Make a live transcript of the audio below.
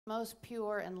most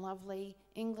pure and lovely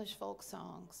English folk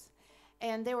songs.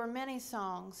 And there were many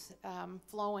songs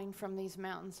flowing from these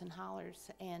mountains and hollers.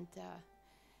 And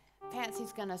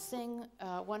Patsy's going to sing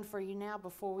one for you now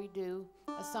before we do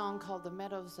a song called The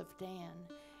Meadows of Dan.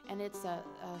 And it's a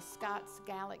Scots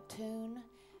Gaelic tune,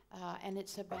 and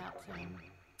it's about,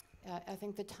 I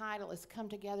think the title is Come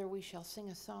Together We Shall Sing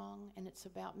a Song, and it's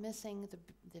about missing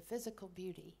the physical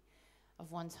beauty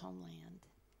of one's homeland.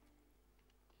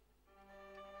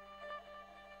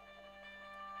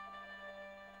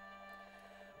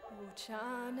 O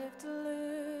Chan if the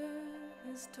loo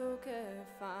is toke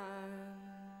fan,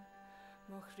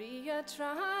 Mochria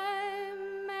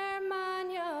traim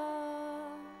mania,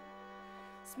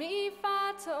 Smee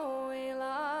fato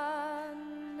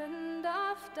elan and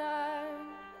after,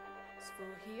 Svo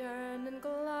hirn and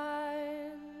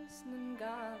glines and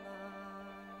gala.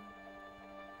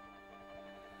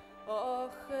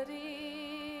 Och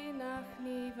ri nach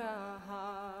niva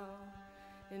ha.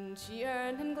 In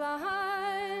Tjern and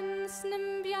glines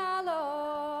nim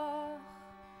bialoch,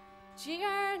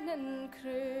 Tjern and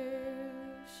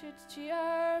crush, it's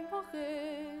Tjern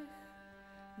mochich,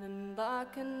 Nen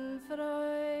laken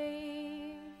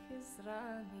froi is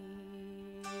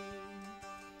rani.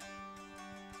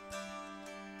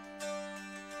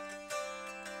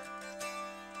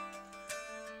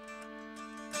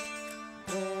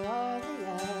 Where are the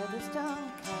elders,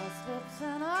 downcast lips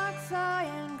and ox-eye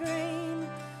and green?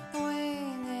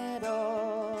 Winged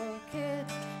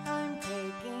orchids, I'm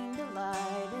taking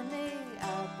delight in the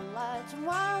Appalachian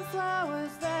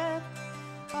wildflowers that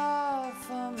are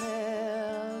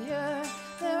familiar.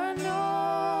 There are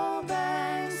no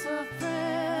banks of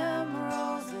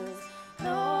primroses,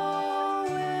 no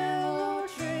willow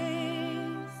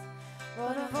trees,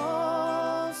 but of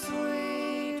all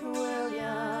sweet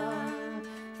William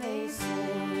they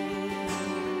sing.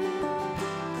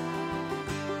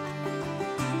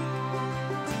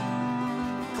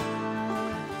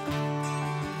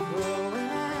 Growing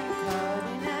and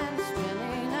cutting and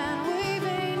spinning and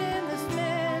weaving in this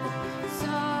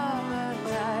midsummer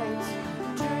night,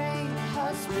 drink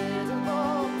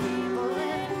hospitable people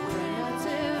in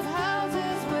primitive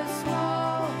houses with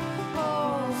small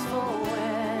holes for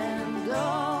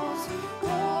windows,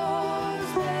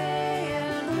 Corsbay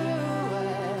and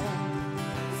Rouen,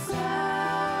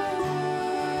 sour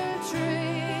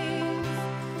trees,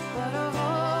 but of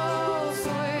all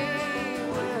sweet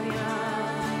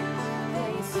William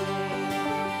they sing.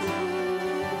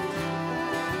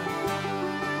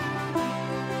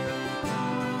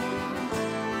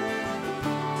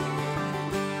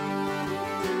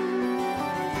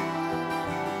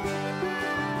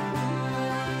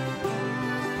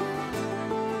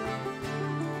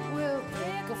 We'll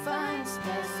pick a fine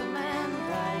specimen,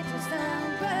 brightest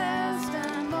and best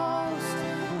and most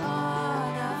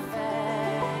unaffected,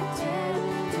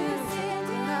 to sit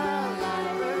in a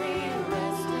library,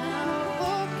 rest in a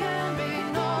book and be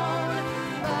known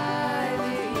by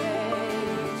the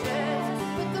ages.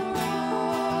 But the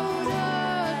rhododendron,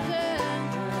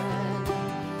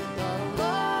 the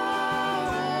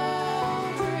laurel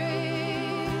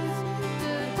trees,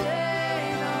 today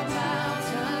the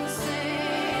mountains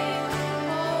sing.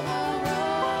 Oh, the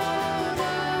rhododendron,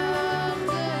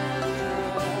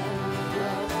 the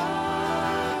laurel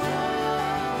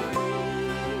trees,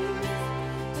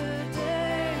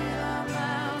 today the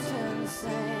mountains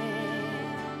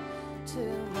sing to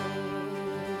me.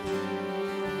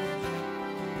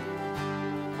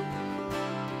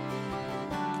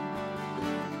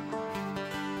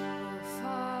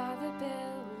 Father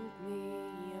built me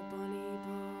a bonny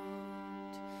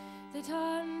boat, that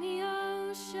on the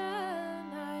ocean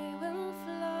I will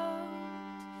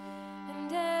float,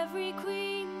 and every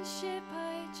queen ship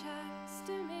I chance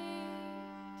to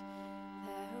meet,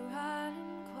 there I'll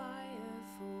inquire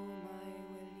for my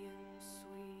William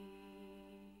sweet.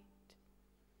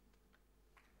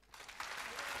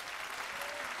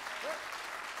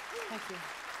 Thank you.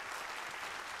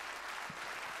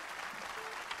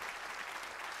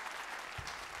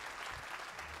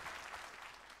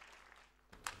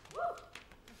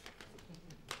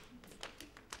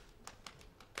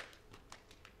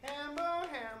 Hambone,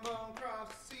 Hambone, cross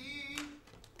the sea.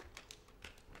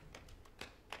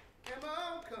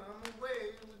 Hambone, come away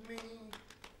with me.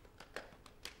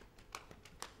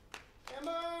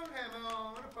 Hambone,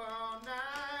 Hambone, up all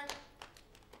night.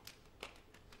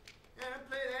 And I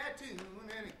play that tune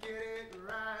and I get it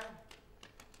right.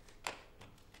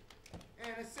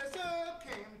 And Cecil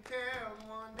came to town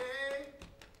one day,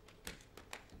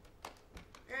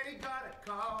 and he got a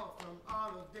call from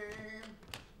Olive Dame.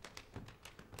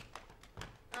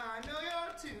 I know your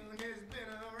tune has been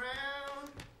around.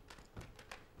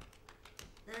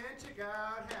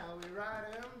 about how we ride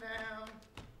 'em down.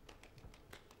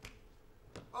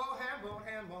 Oh,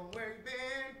 ham bone, where you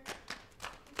been?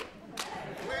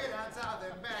 Way down south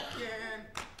and back in.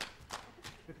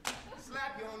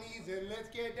 Slap your knees and let's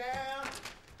get down.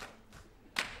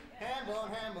 Ham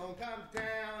bone, come to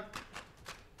town.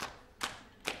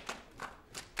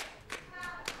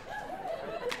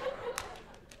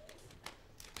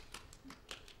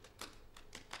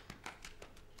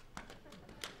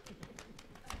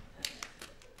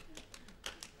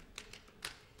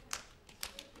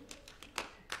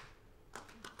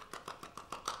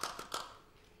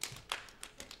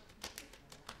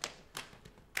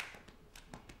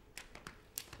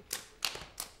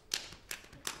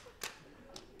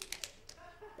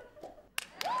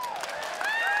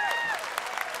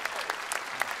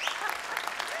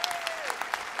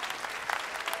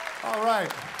 All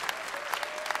right.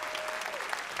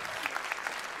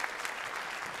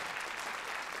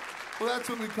 Well, that's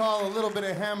what we call a little bit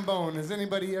of ham bone. Has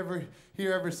anybody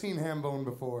here ever seen ham bone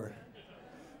before?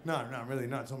 No, not really,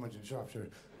 not so much in Shropshire.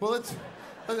 Well,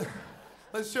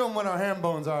 let's show them what our ham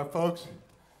bones are, folks.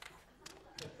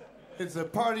 It's a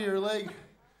part of your leg,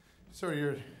 sort of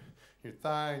your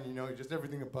thigh, and just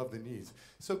everything above the knees.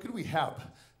 So could we have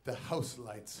the house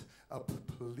lights up,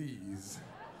 please?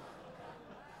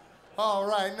 All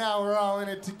right, now we're all in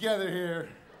it together here.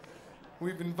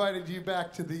 We've invited you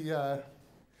back to the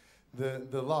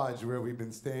lodge where we've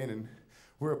been staying, and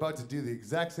we're about to do the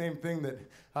exact same thing that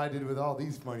I did with all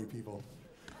these funny people.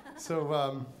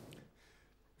 So,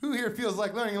 who here feels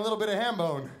like learning a little bit of ham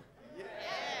bone? Yeah.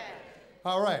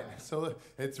 All right, so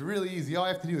it's really easy. All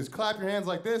you have to do is clap your hands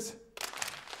like this,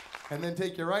 and then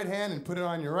take your right hand and put it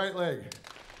on your right leg,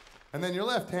 and then your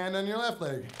left hand on your left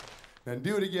leg. Then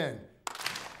do it again.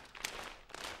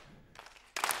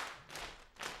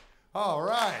 All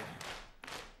right.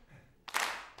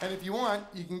 And if you want,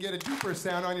 you can get a duper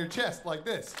sound on your chest like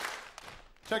this.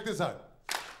 Check this out.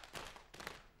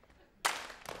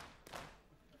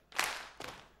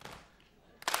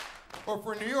 Or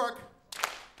for New York.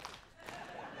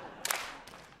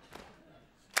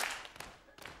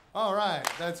 All right,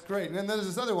 that's great. And then there's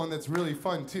this other one that's really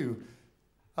fun too.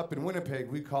 Up in Winnipeg,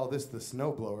 we call this the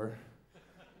snowblower.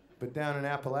 But down in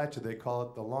Appalachia, they call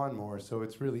it the lawnmower, so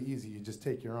it's really easy. You just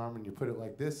take your arm and you put it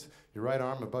like this, your right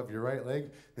arm above your right leg,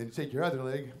 then you take your other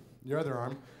leg, your other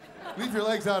arm, leave your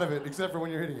legs out of it, except for when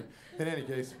you're hitting it. In any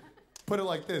case, put it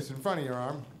like this in front of your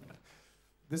arm.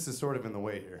 This is sort of in the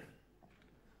way here.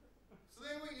 So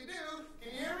then what you do,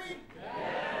 can you hear me?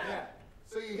 Yeah.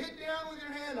 So you hit down with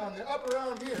your hand on the upper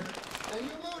arm here, and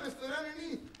you'll notice that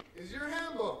underneath is your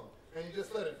ham bone, and you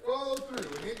just let it follow through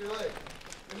and hit your leg.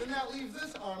 And then that leaves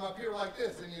this arm up here like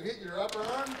this, and you hit your upper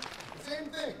arm, same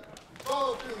thing.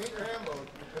 Follow through and hit your ham bone.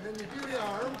 And then you do the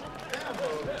arm, ham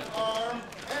bone, arm,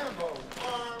 ham bone,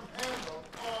 arm, ham bone,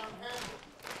 arm, ham bone.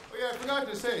 Oh yeah, I forgot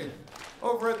to say,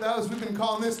 over at the house we've been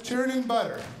calling this churning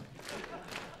butter.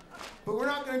 But we're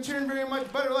not going to churn very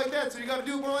much butter like that, so you got to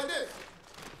do it more like this.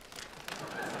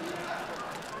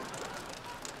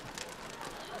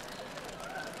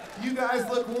 You guys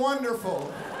look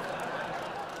wonderful.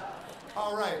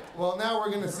 All right, well, now we're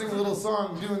going to sing a little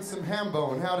song doing some ham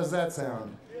bone. How does that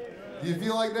sound? Do you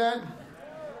feel like that?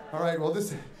 All right, well,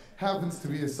 this happens to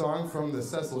be a song from the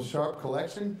Cecil Sharp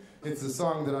collection. It's a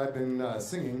song that I've been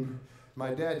singing.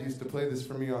 My dad used to play this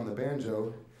for me on the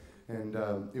banjo, and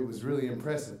it was really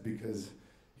impressive because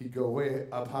he'd go way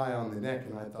up high on the neck,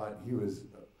 and I thought he was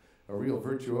a real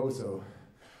virtuoso.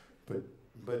 But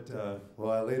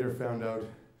well, I later found out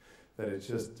that it's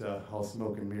just all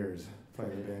smoke and mirrors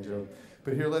playing the banjo.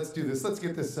 But here, let's do this. Let's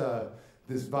get this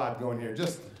this vibe going here.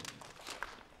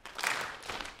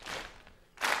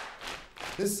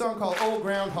 This song called Old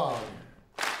Groundhog.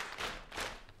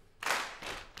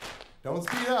 Don't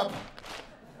speed up.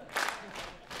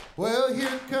 Well,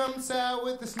 here comes Sal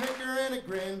with a snicker and a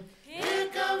grin. Here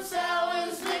comes Sal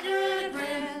with a snicker and a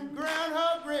grin.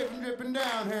 Groundhog raven dripping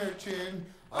down her chin.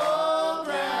 Old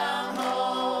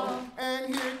groundhog.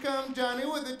 And here comes Johnny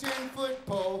with a 10-foot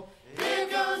pole. Here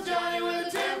comes Johnny with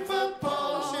a 10-foot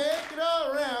pole. Shake it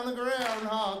all around the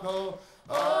groundhog hole.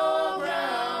 Oh,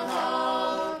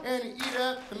 groundhog. And you eat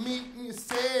up the meat and you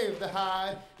save the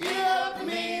hide. Eat up the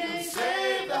meat and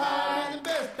save the hide. The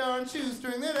best darn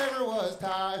shoestring that ever was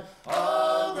tied.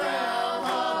 Oh,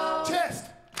 groundhog. Chest.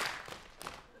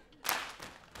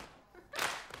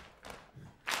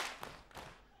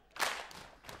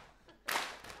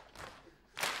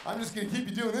 I'm just going to keep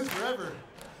you doing this forever.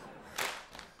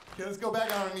 Okay, let's go back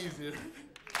on our knees here.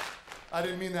 I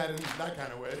didn't mean that in that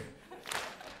kind of way.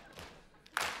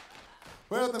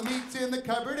 Well, the meat's in the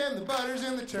cupboard and the butter's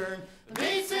in the churn. The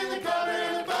meat's in the cupboard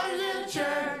and the butter's in the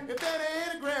churn. If that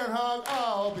ain't a groundhog,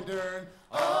 I'll be darned.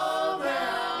 Oh,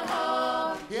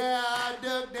 groundhog. Yeah, I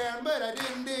dug down, but I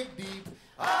didn't dig deep.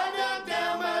 I dug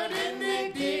down, but I didn't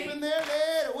dig deep. And there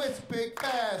laid a whiskey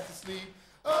fast asleep.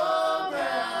 Oh,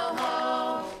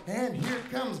 groundhog. And here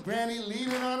comes Granny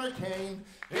leaning on her cane.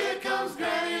 Here comes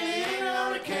Granny leaning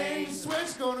on her cane.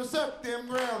 Sweat's gonna suck them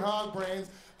groundhog brains.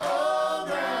 Oh,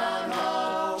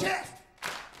 groundhog. Chest.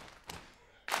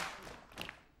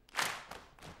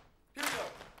 Here we go.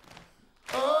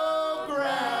 Oh,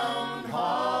 groundhog.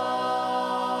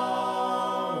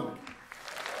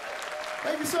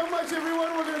 Thank you so much,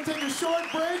 everyone. We're gonna take a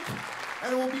short break,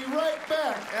 and we'll be right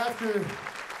back after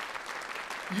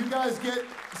you guys get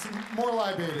some more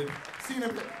libated. See you in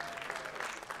a bit.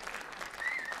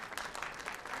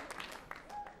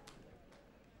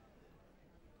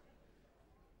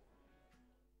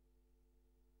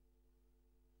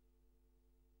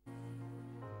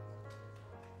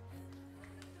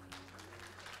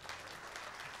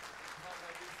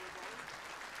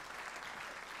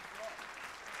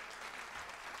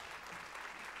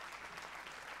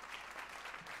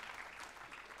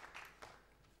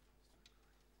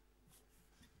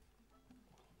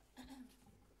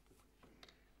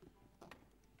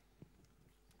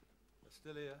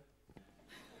 Still here.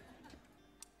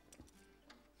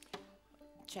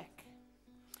 Check.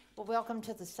 Well, welcome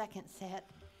to the second set.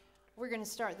 We're going to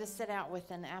start this set out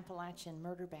with an Appalachian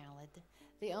murder ballad.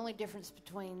 The only difference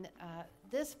between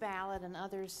this ballad and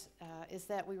others is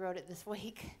that we wrote it this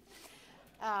week.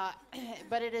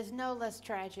 But it is no less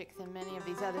tragic than many of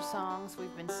these other songs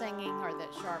we've been singing or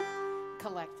that Sharp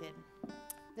collected.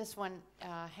 This one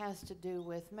has to do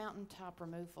with mountaintop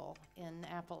removal in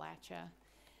Appalachia.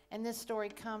 And this story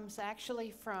comes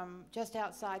actually from just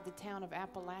outside the town of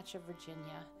Appalachia,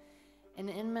 Virginia, in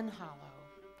Inman Hollow.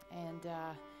 And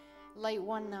late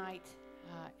one night,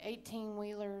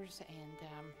 18-wheelers and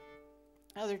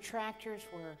other tractors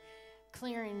were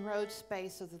clearing road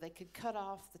space so that they could cut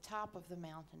off the top of the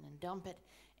mountain and dump it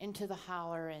into the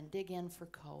holler and dig in for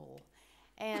coal.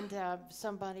 And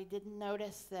somebody didn't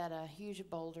notice that a huge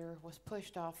boulder was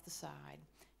pushed off the side,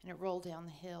 and it rolled down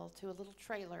the hill to a little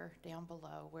trailer down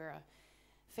below where a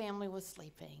family was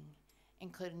sleeping,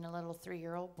 including a little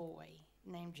 3-year-old boy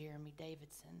named Jeremy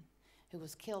Davidson, who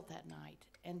was killed that night.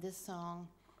 And this song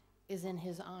is in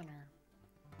his honor.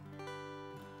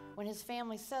 When his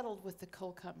family settled with the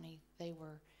coal company, they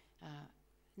were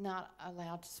not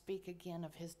allowed to speak again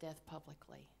of his death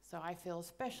publicly. So I feel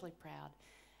especially proud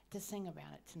to sing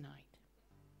about it tonight.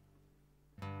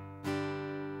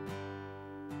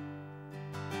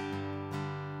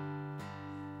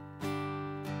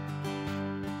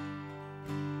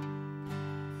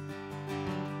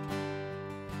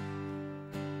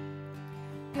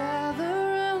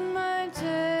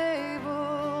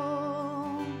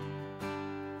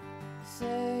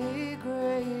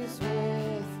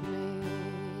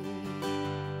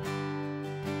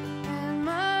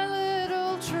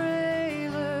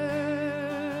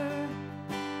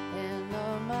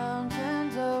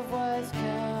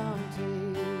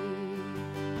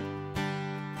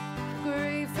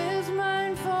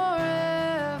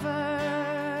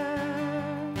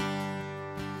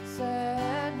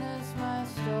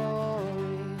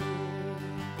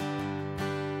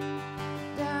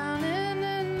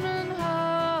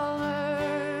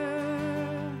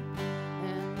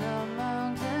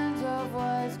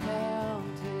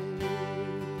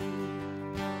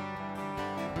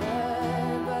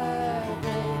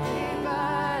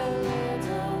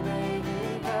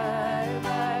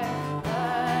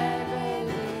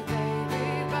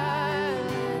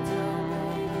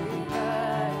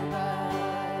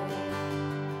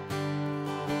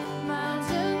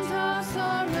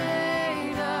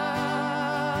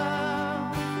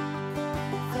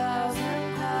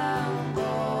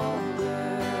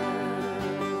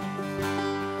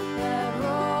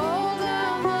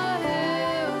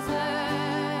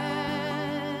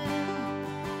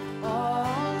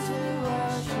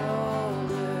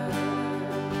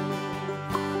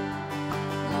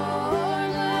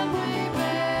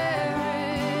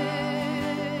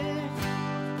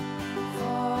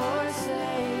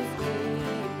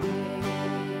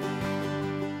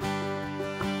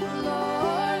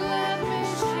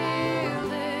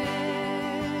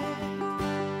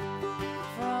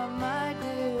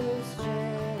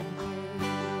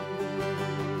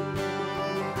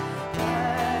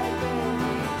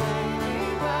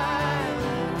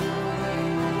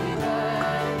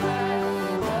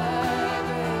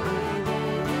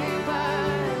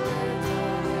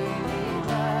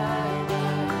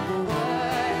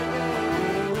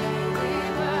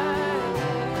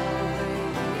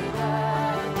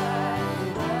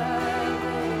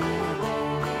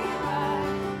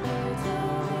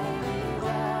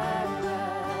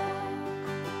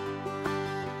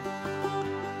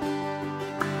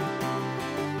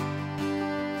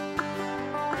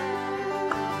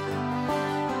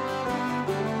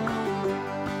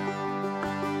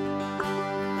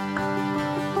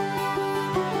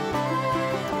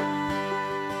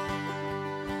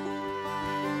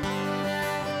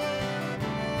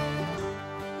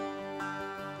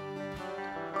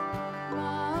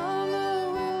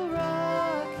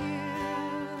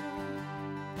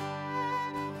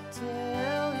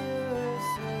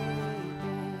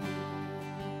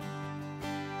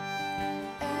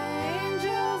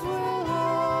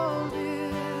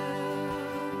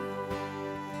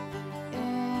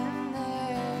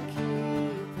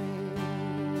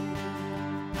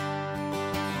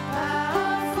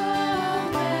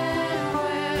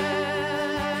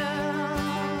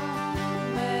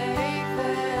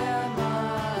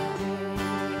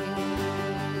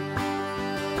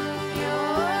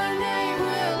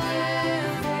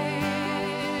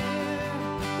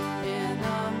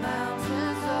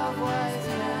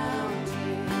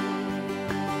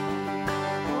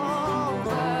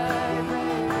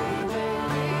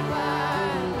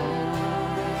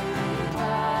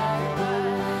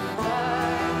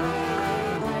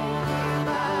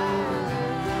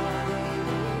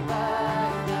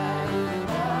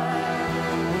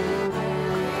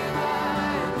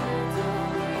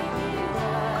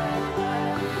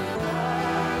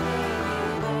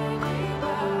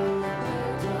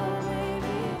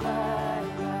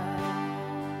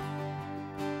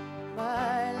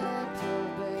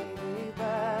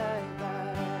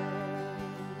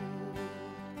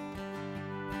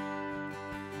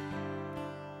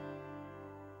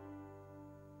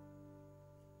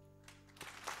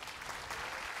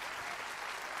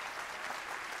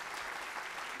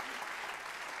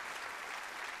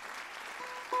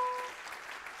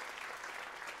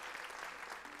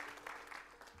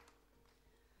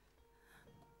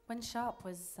 When Sharp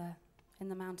was in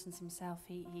the mountains himself,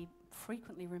 he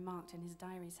frequently remarked in his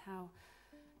diaries how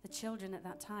the children at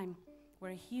that time were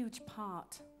a huge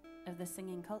part of the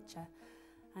singing culture,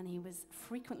 and he was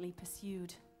frequently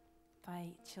pursued by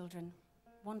children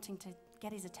wanting to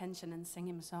get his attention and sing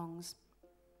him songs.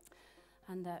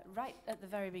 And right at the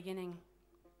very beginning,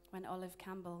 when Olive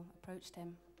Campbell approached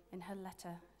him, in her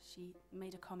letter, she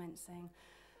made a comment saying,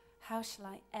 "How shall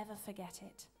I ever forget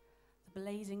it? The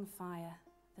blazing fire,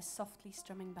 the softly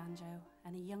strumming banjo,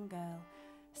 and a young girl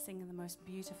singing the most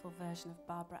beautiful version of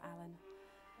Barbara Allen."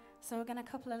 So we're going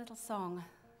to couple a little song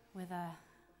with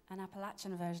an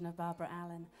Appalachian version of Barbara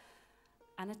Allen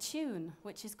and a tune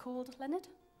which is called, Leonard?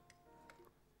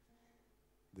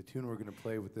 The tune we're going to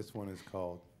play with this one is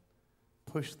called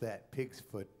 "Push That Pig's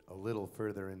Foot a Little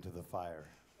Further into the Fire."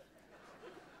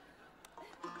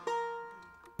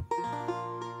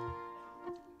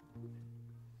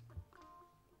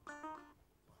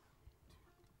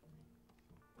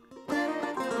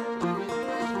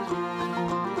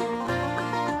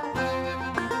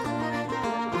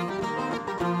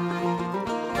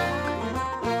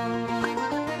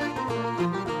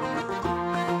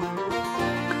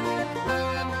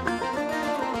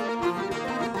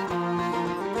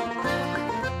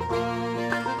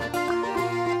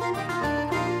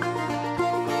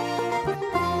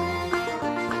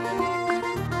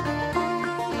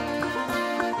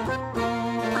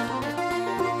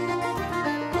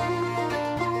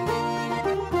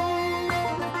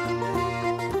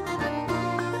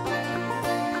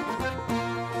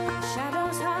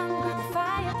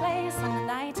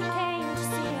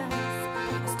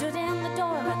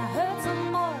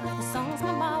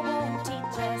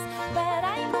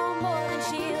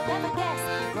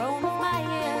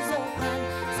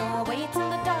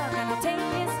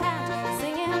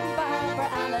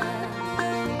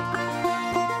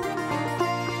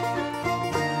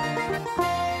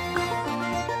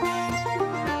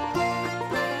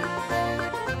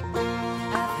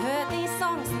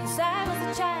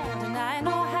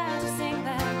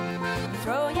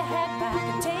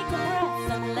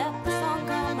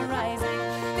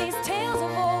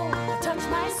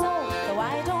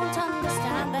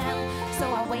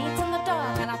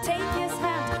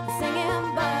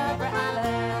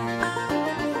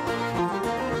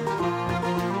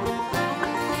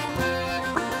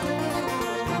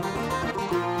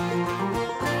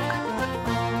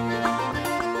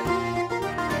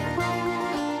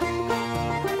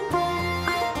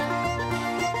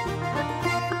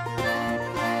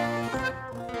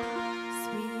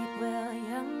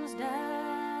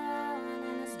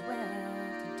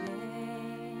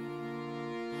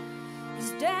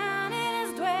 Down in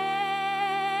his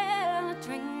dwell,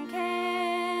 drinking,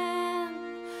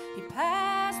 he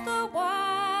passed the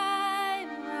wine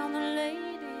round the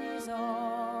ladies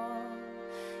all.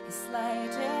 He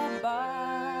slighted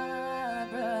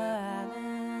Barbara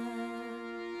Allen.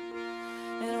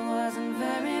 It wasn't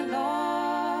very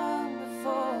long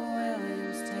before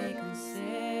William's taken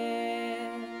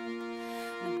sick.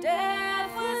 The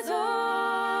death was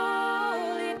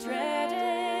all he dreaded.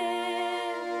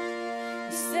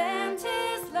 He sent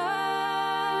his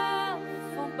love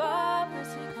for Barbara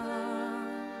to come.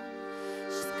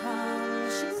 She's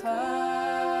come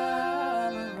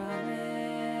a-running.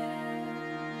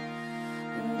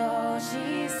 And all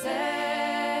she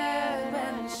said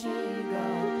when she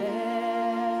got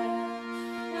there,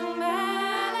 "No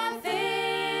man, I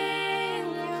think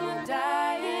you're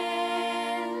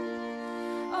dying.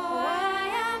 Oh, I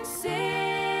am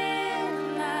sick,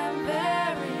 I'm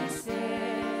very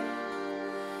sick.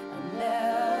 I'll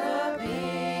never be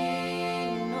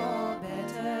no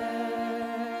better."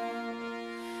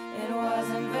 It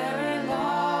wasn't very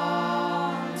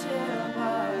long till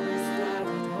Barbara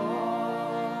started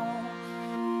home.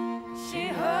 She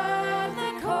heard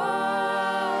the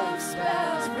corpse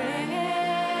bells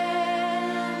ringing.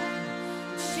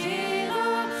 She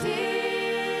looked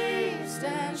east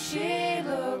and she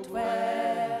looked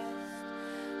west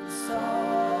and saw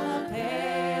the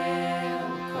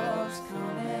pale corpse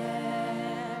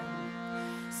coming.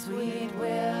 Sweet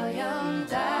William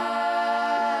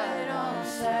died on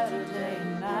Saturday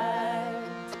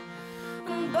night,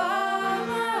 and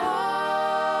Barbara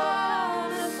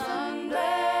on a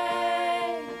Sunday.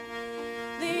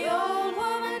 The old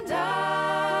woman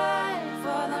died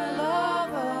for the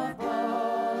love of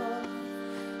both.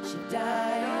 She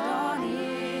died on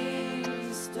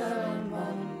Easter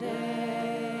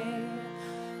Monday.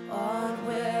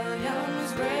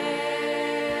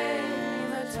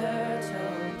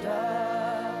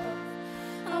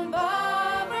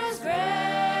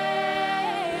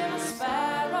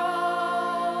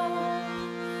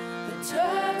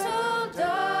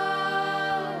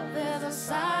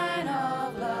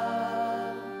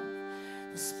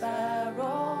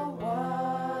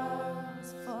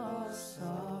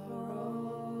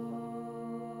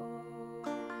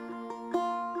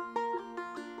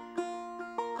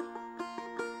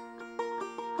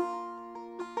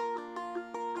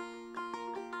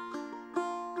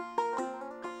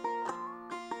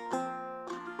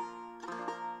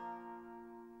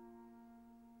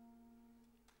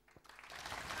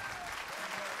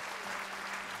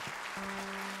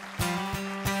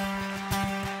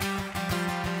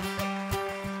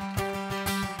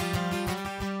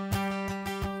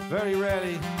 very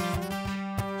rarely.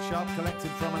 Sharp collected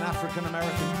from an African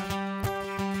American.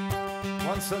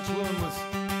 One such woman was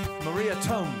Maria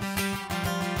Tomes.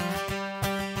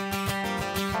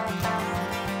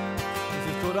 This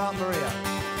is called Aunt Maria.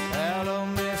 Hello,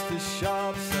 Mr.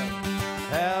 Sharp, sir.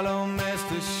 Hello,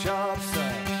 Mr. Sharp,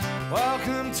 sir.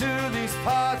 Welcome to these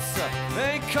parts, sir.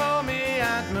 They call me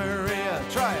Aunt Maria.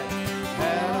 Try it.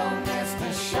 Hello,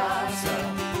 Mr. Sharp, sir.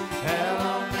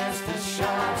 Hello, Mr.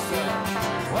 Sharp, sir.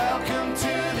 Welcome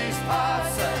to these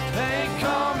parts, sir. They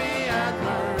call me Aunt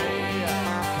Maria.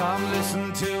 Come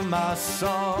listen to my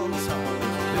songs,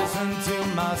 listen to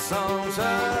my songs,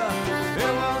 sir.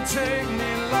 It won't take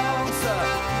me long, sir.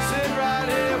 Sit right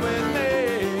here with me.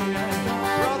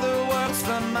 Brother works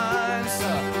the mines,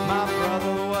 sir. My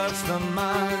brother works the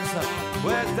mines, sir.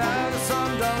 Where down the sun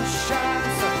don't shine,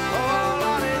 sir. All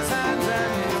on his hands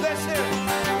and knees. Let's hear it.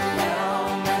 Hello,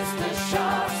 Mr.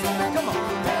 Sharp, sir. Come on.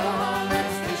 Hello,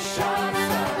 Mr. Sharp,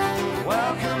 sir.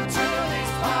 Welcome to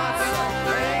these parts, sir.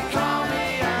 They call me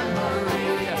Aunt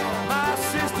Maria. My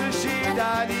sister, she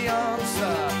died young,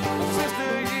 sir. My sister,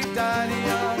 she died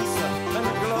young, sir. And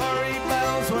the glory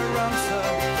bells were rung, sir.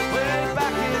 Way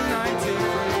back in 93.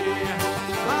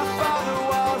 My father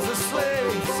was a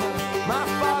slave, sir. My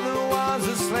father was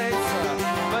a slave, sir.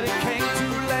 But he came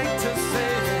too late to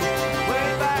save him. Way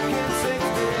back in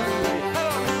 63.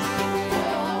 Hello.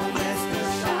 Hello, Mr.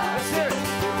 Sharp. Let's hear it.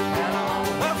 Hello.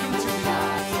 Welcome to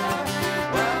Sharp, sir.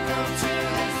 Welcome to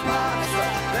these parts, sir.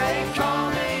 They call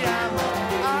me Emma.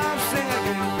 I'm singing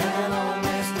again. Hello,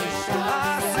 Mr. Sharp.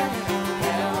 I sing.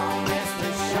 Hello, Mr.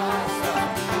 Sharp, sir.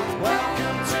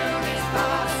 Welcome to these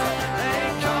parts, sir. They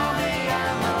call me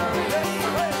Emma. Let's hear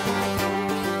it.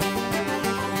 Hello,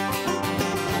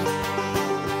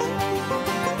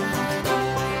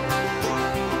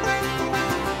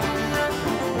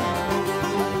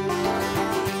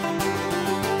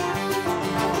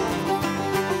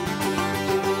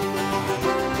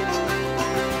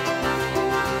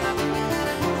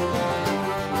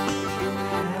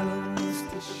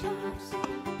 Mr. Sharp, sir.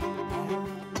 Hello,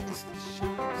 Mr.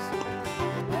 Sharp, sir.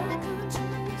 Welcome to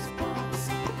these parts,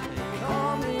 sir.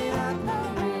 Call me Aunt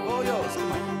Maria. Oh, yours,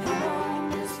 come on. Hello,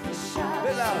 Mr. Sharp.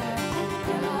 Bit louder.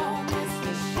 Hello,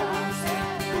 Mr. Sharp, sir.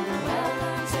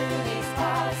 Welcome to these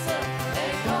parts, sir.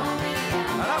 They call me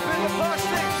Aunt Maria. And up in the first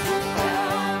six.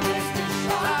 Hello, Mr.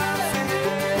 Sharp. I sing it.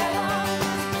 Hello,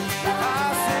 Mr. Sharp.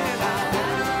 I sing it.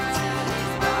 Welcome to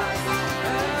these parts, sir.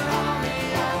 They call me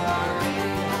Aunt Maria.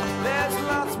 There's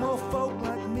lots more folk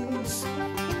like me, sir.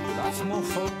 Lots more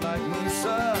folk like me,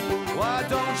 sir. Why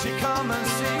don't you come and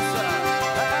see, sir?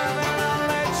 And then I'll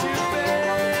let you be.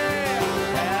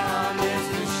 Hello,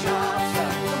 Mr. Sharp,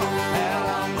 sir.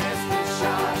 Hello, Mr.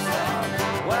 Sharp, sir.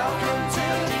 Welcome to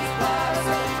these parts,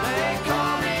 sir. They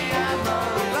call me Aunt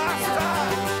Maria. Last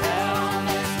time. Hello,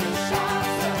 Mr. Sharp,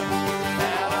 sir.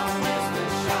 Hello, Mr.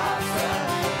 Sharp, sir.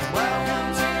 Welcome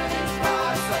to these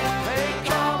parts, sir. They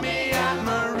call me Aunt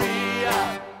Maria.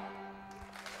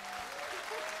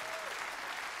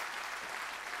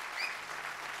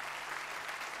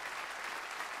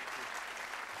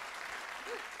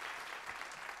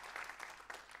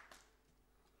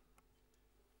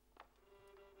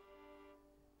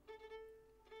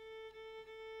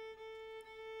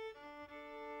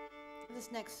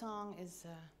 This next song is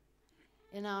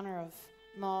in honor of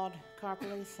Maud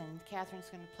Carpelis, and Catherine's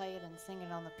going to play it and sing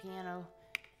it on the piano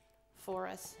for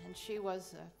us. And she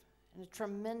was a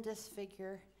tremendous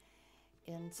figure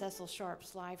in Cecil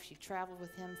Sharp's life. She traveled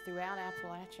with him throughout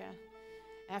Appalachia.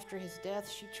 After his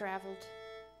death, she traveled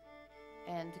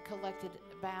and collected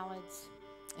ballads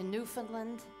in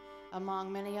Newfoundland,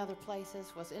 among many other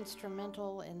places, was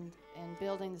instrumental in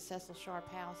building the Cecil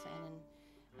Sharp House and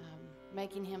in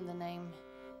making him the name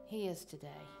he is today.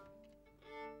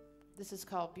 This is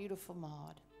called Beautiful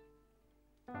Maud.